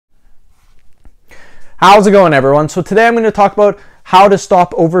How's it going, everyone? So today I'm going to talk about how to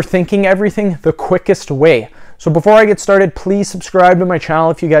stop overthinking everything the quickest way. So before I get started, please subscribe to my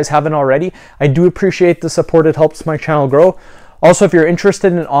channel if you guys haven't already. I do appreciate the support. It helps my channel grow. Also, if you're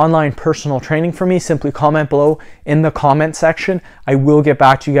interested in online personal training from me, simply comment below in the comment section. I will get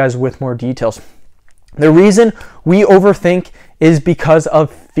back to you guys with more details. The reason we overthink is because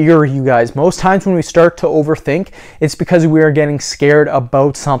of fear, you guys. Most times when we start to overthink, it's because we are getting scared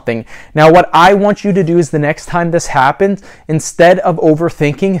about something. Now, what I want you to do is the next time this happens, instead of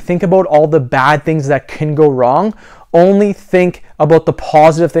overthinking, think about all the bad things that can go wrong. Only think about the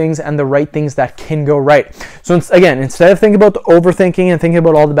positive things and the right things that can go right. So again, instead of thinking about the overthinking and thinking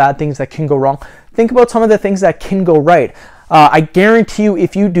about all the bad things that can go wrong, think about some of the things that can go right. I guarantee you,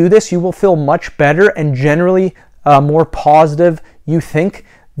 if you do this, you will feel much better and generally more positive you think,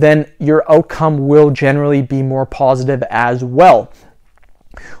 then your outcome will generally be more positive as well.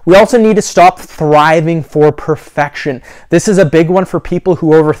 We also need to stop thriving for perfection. This is a big one for people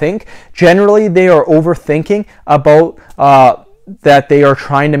who overthink. Generally, they are overthinking about that they are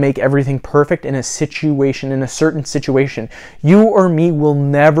trying to make everything perfect in a situation, in a certain situation. You or me will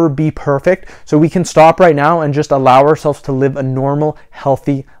never be perfect, so we can stop right now and just allow ourselves to live a normal,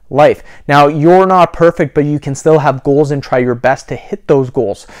 healthy life. Now, you're not perfect, but you can still have goals and try your best to hit those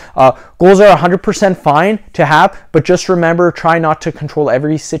goals. Goals are 100% fine to have, but just remember, try not to control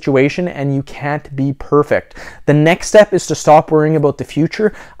every situation, and you can't be perfect. The next step is to stop worrying about the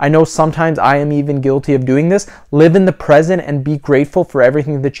future. I know sometimes I am even guilty of doing this. Live in the present and be grateful for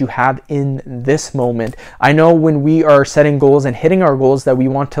everything that you have in this moment. I know when we are setting goals and hitting our goals that we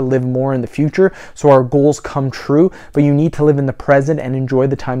want to live more in the future, so our goals come true, but you need to live in the present and enjoy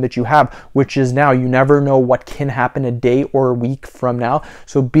the time that you have, which is now. You never know what can happen a day or a week from now,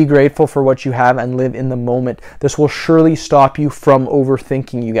 so be grateful for what you have and live in the moment. This will surely stop you from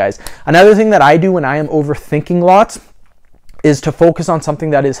overthinking, you guys. Another thing that I do when I am overthinking lots is to focus on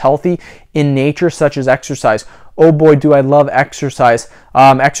something that is healthy in nature, such as exercise. Oh boy, do I love exercise.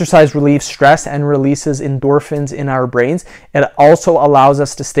 Exercise relieves stress and releases endorphins in our brains. It also allows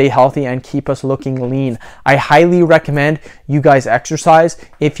us to stay healthy and keep us looking lean. I highly recommend you guys exercise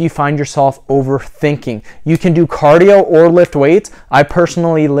if you find yourself overthinking. You can do cardio or lift weights. I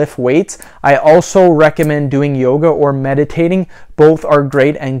personally lift weights. I also recommend doing yoga or meditating. Both are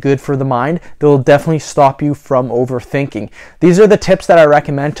great and good for the mind. They'll definitely stop you from overthinking. These are the tips that I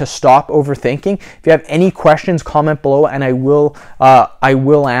recommend to stop overthinking. If you have any questions, comment below and I will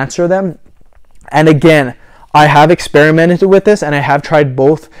answer them. And again, I have experimented with this and I have tried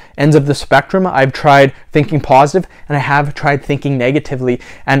both ends of the spectrum. I've tried thinking positive and I have tried thinking negatively.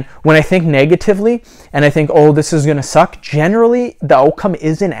 And when I think negatively and I think, oh, this is gonna suck, generally the outcome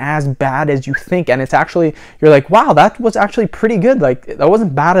isn't as bad as you think. And it's actually, you're like, wow, that was actually pretty good. Like, that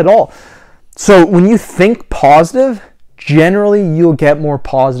wasn't bad at all. So when you think positive, generally you'll get more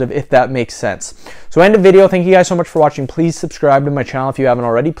positive, if that makes sense. So end of video. Thank you guys so much for watching. Please subscribe to my channel if you haven't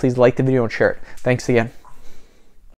already. Please like the video and share it. Thanks again.